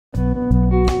Hi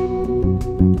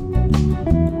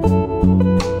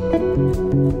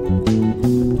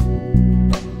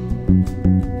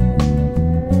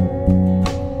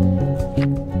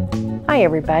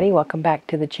everybody, welcome back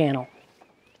to the channel.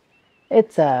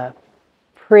 It's a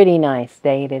pretty nice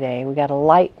day today. We got a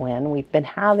light wind. We've been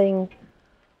having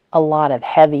a lot of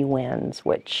heavy winds,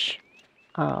 which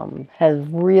has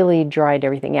really dried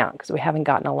everything out because we haven't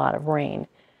gotten a lot of rain.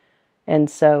 And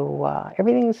so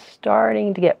everything's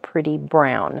starting to get pretty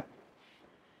brown.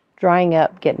 Drying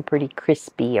up, getting pretty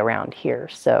crispy around here.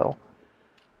 So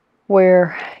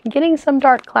we're getting some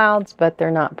dark clouds, but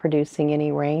they're not producing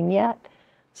any rain yet.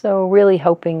 So really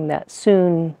hoping that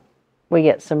soon we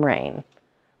get some rain.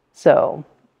 So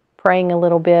praying a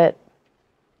little bit,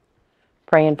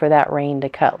 praying for that rain to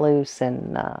cut loose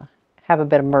and have a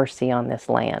bit of mercy on this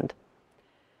land.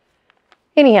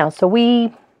 Anyhow, so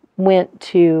we went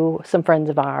to some friends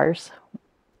of ours,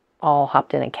 all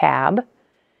hopped in a cab,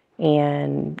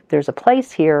 and there's a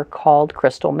place here called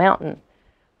Crystal Mountain.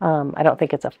 I don't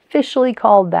think it's officially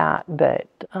called that, but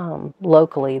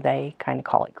locally they kind of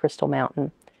call it Crystal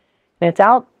Mountain. And it's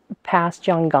out past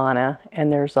Jangana,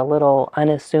 and there's a little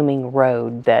unassuming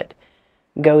road that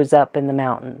goes up in the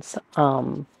mountains.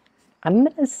 I'm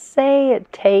going to say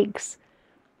it takes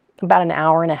about an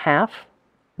hour and a half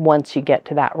once you get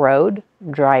to that road,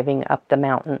 driving up the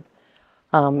mountain.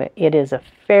 It is a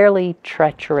fairly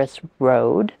treacherous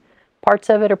road. Parts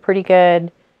of it are pretty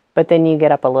good, but then you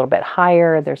get up a little bit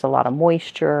higher. There's a lot of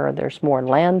moisture. There's more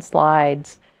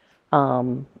landslides.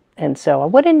 And so I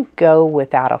wouldn't go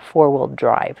without a four-wheel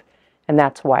drive. And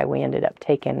that's why we ended up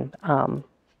taking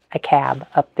a cab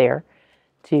up there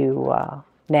to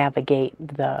navigate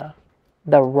the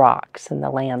rocks and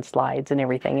the landslides and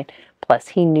everything. Plus,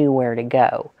 he knew where to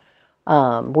go.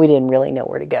 We didn't really know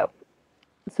where to go.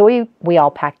 So we all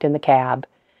packed in the cab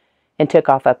and took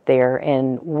off up there.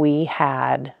 And we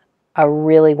had a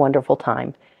really wonderful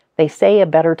time. They say a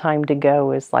better time to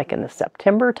go is like in the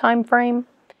September time frame.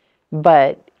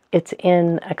 But it's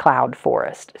in a cloud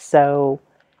forest. So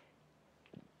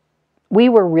we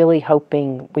were really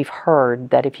hoping, we've heard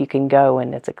that if you can go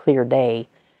and it's a clear day,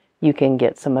 you can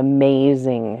get some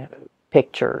amazing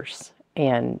pictures.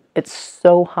 And it's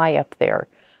so high up there.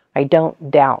 I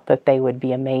don't doubt that they would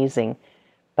be amazing.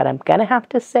 But I'm going to have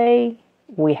to say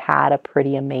we had a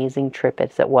pretty amazing trip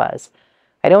as it was.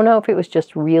 I don't know if it was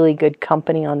just really good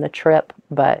company on the trip,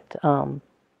 but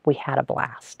we had a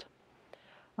blast.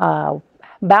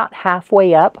 About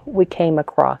halfway up, we came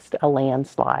across a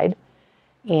landslide,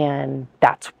 and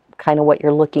that's kind of what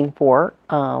you're looking for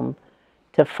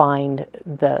to find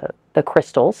the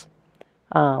crystals.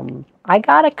 I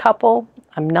got a couple.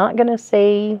 I'm not going to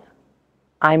say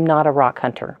I'm not a rock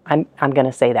hunter. I'm going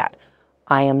to say that.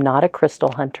 I am not a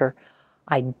crystal hunter.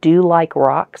 I do like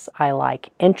rocks. I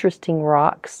like interesting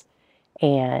rocks,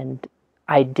 and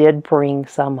I did bring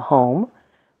some home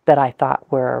that I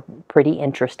thought were pretty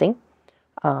interesting.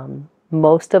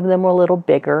 Most of them were a little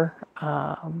bigger.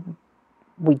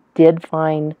 We did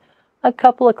find a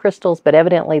couple of crystals, but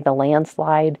evidently the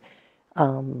landslide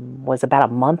was about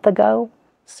a month ago.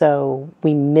 So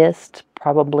we missed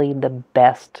probably the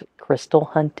best crystal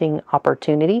hunting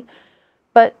opportunity.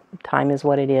 But time is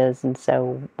what it is, and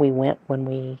so we went when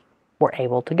we were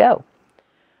able to go.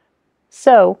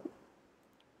 So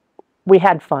we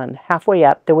had fun. Halfway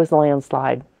up, there was a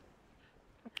landslide.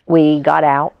 We got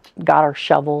out, got our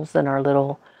shovels and our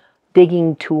little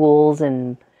digging tools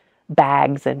and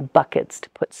bags and buckets to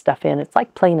put stuff in. It's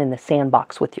like playing in the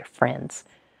sandbox with your friends.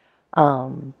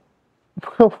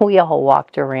 We all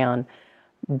walked around,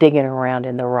 digging around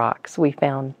in the rocks. We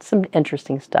found some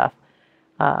interesting stuff.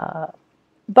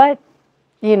 But,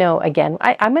 you know, again,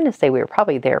 I'm going to say we were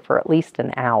probably there for at least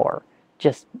an hour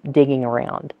just digging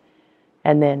around.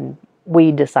 And then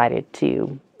we decided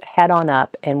to head on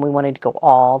up, and we wanted to go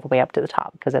all the way up to the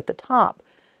top, because at the top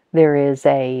there is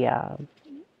a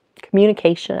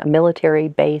military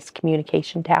base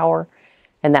communication tower,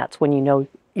 and that's when you know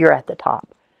you're at the top.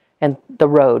 And the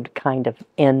road kind of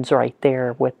ends right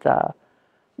there with the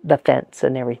fence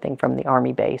and everything from the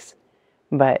army base.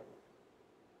 But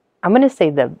I'm going to say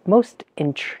the most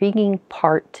intriguing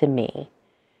part to me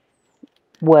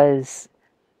was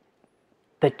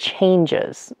the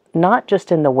changes, not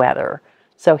just in the weather.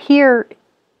 So here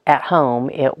at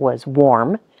home, it was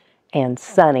warm and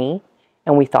sunny,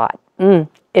 and we thought,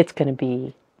 it's going to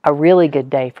be a really good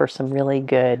day for some really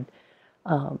good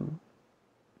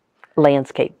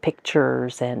landscape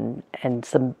pictures and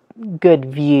some good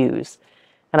views.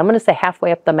 And I'm going to say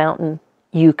halfway up the mountain,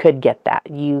 you could get that.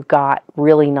 You got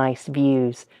really nice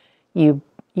views. You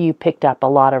picked up a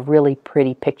lot of really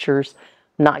pretty pictures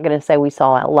Not going to say we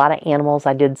saw a lot of animals.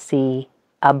 I did see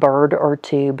a bird or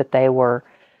two, but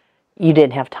you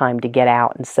didn't have time to get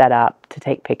out and set up to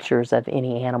take pictures of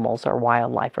any animals or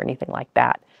wildlife or anything like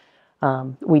that.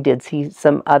 We did see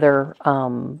some other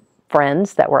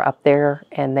friends that were up there,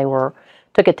 and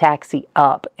took a taxi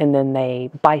up, and then they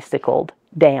bicycled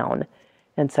down.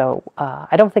 And so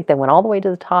I don't think they went all the way to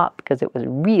the top because it was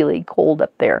really cold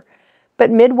up there. But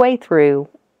midway through,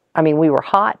 I mean, we were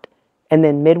hot, and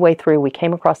then midway through, we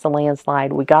came across the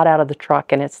landslide. We got out of the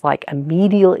truck, and it's like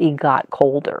immediately got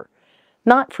colder.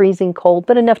 Not freezing cold,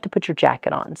 but enough to put your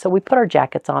jacket on. So we put our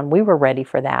jackets on. We were ready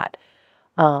for that.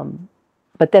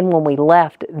 But then when we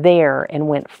left there and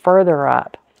went further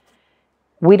up,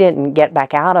 we didn't get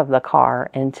back out of the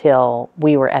car until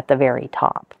we were at the very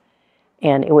top.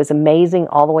 And it was amazing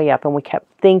all the way up. And we kept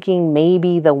thinking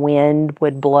maybe the wind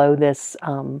would blow this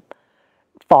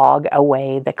fog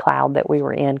away, the cloud that we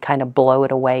were in, kind of blow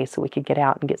it away so we could get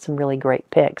out and get some really great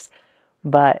pics.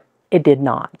 But it did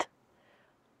not.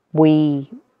 We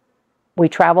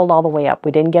traveled all the way up.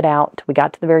 We didn't get out. We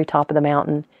got to the very top of the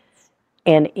mountain,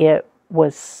 and it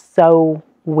was so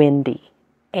windy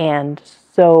and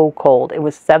so cold. It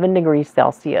was 7 degrees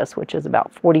Celsius, which is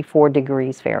about 44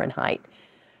 degrees Fahrenheit.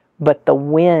 But the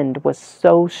wind was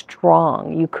so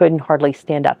strong, you couldn't hardly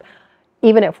stand up.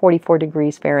 Even at 44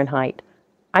 degrees Fahrenheit,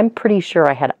 I'm pretty sure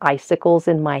I had icicles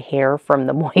in my hair from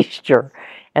the moisture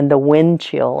and the wind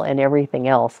chill and everything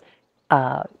else.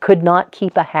 Could not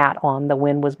keep a hat on. The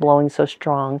wind was blowing so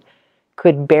strong.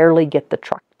 Could barely get the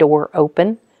truck door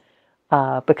open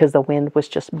because the wind was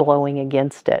just blowing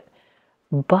against it.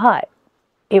 But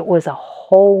it was a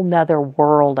whole nother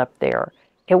world up there.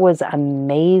 It was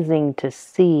amazing to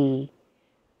see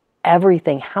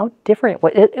everything, how different it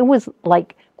was. It was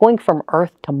like going from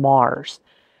Earth to Mars.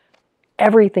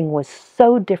 Everything was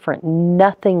so different.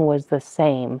 Nothing was the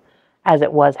same as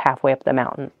it was halfway up the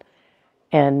mountain.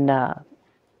 And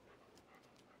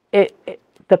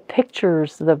the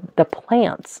pictures, the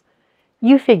plants,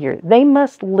 you figure they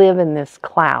must live in this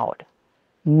cloud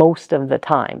most of the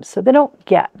time. So they don't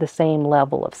get the same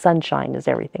level of sunshine as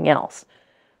everything else.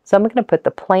 So I'm going to put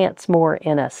the plants more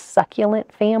in a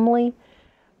succulent family.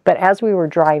 But as we were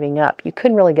driving up, you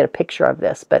couldn't really get a picture of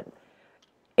this, but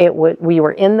we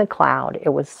were in the cloud. It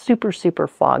was super, super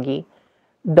foggy.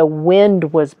 The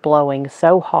wind was blowing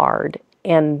so hard,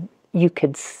 and you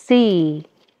could see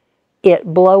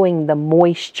it blowing the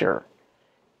moisture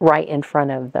right in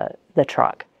front of the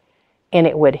truck. And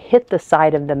it would hit the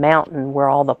side of the mountain where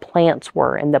all the plants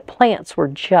were, and the plants were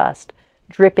just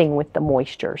dripping with the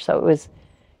moisture. So it was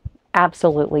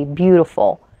absolutely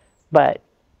beautiful, but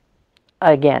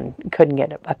again, couldn't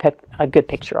get a good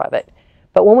picture of it.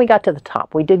 But when we got to the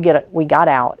top, we got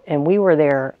out, and we were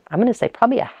there, I'm going to say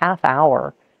probably a half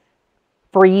hour,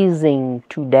 freezing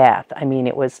to death. I mean,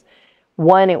 it was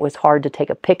hard to take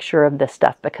a picture of this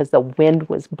stuff because the wind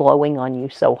was blowing on you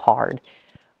so hard.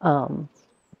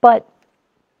 But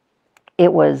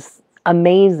it was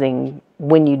amazing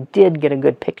when you did get a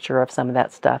good picture of some of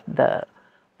that stuff. The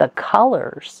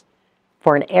colors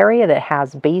for an area that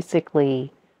has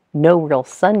basically no real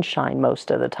sunshine most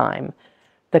of the time,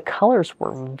 the colors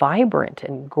were vibrant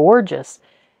and gorgeous,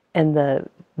 and the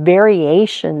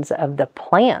variations of the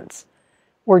plants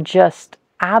were just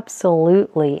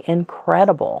absolutely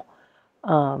incredible.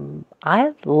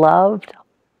 I loved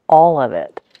all of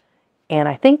it, and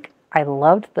I think I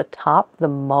loved the top the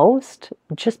most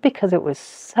just because it was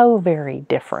so very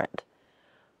different.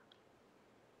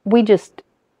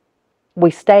 We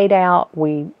stayed out,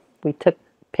 we took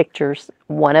pictures.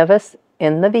 One of us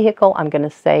in the vehicle, I'm going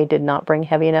to say, did not bring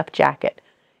heavy enough jacket.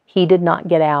 He did not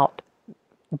get out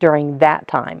during that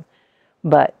time,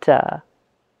 but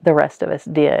the rest of us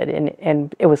did,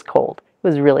 and it was cold. It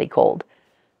was really cold.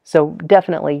 So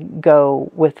definitely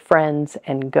go with friends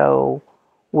and go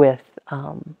with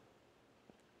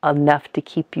enough to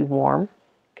keep you warm,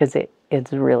 because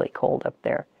it's really cold up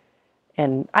there.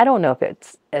 And I don't know if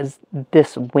it's as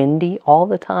this windy all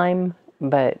the time,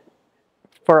 but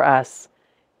for us,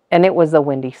 and it was a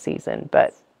windy season,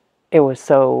 but it was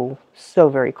so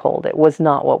very cold. It was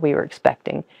not what we were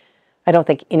expecting. I don't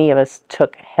think any of us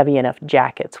took heavy enough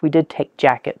jackets. We did take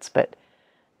jackets, but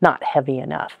not heavy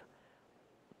enough.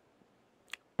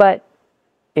 But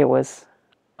it was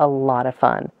a lot of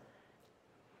fun.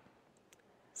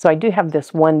 So I do have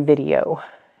this one video,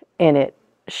 and it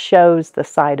shows the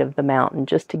side of the mountain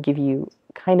just to give you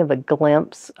kind of a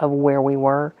glimpse of where we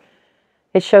were.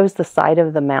 It shows the side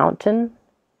of the mountain,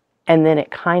 and then it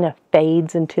kind of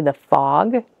fades into the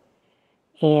fog,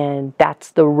 and that's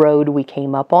the road we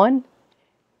came up on.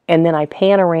 And then I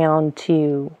pan around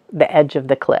to the edge of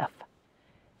the cliff,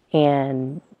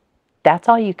 and that's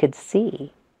all you could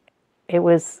see. It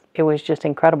was just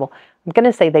incredible. I'm going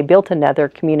to say they built another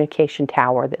communication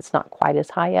tower that's not quite as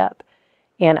high up,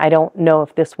 and I don't know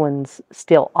if this one's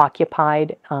still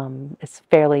occupied. It's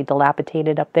fairly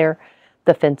dilapidated up there.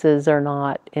 The fences are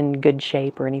not in good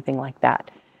shape or anything like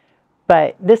that.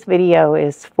 But this video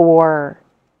is for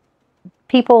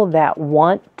people that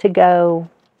want to go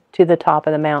to the top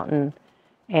of the mountain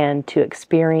and to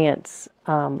experience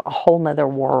a whole nother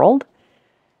world.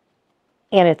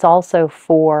 And it's also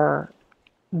for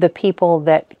the people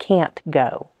that can't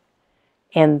go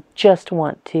and just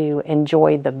want to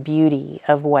enjoy the beauty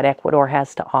of what Ecuador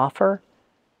has to offer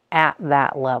at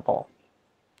that level.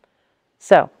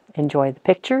 So enjoy the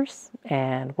pictures,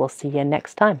 and we'll see you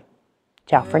next time.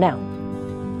 Ciao for now.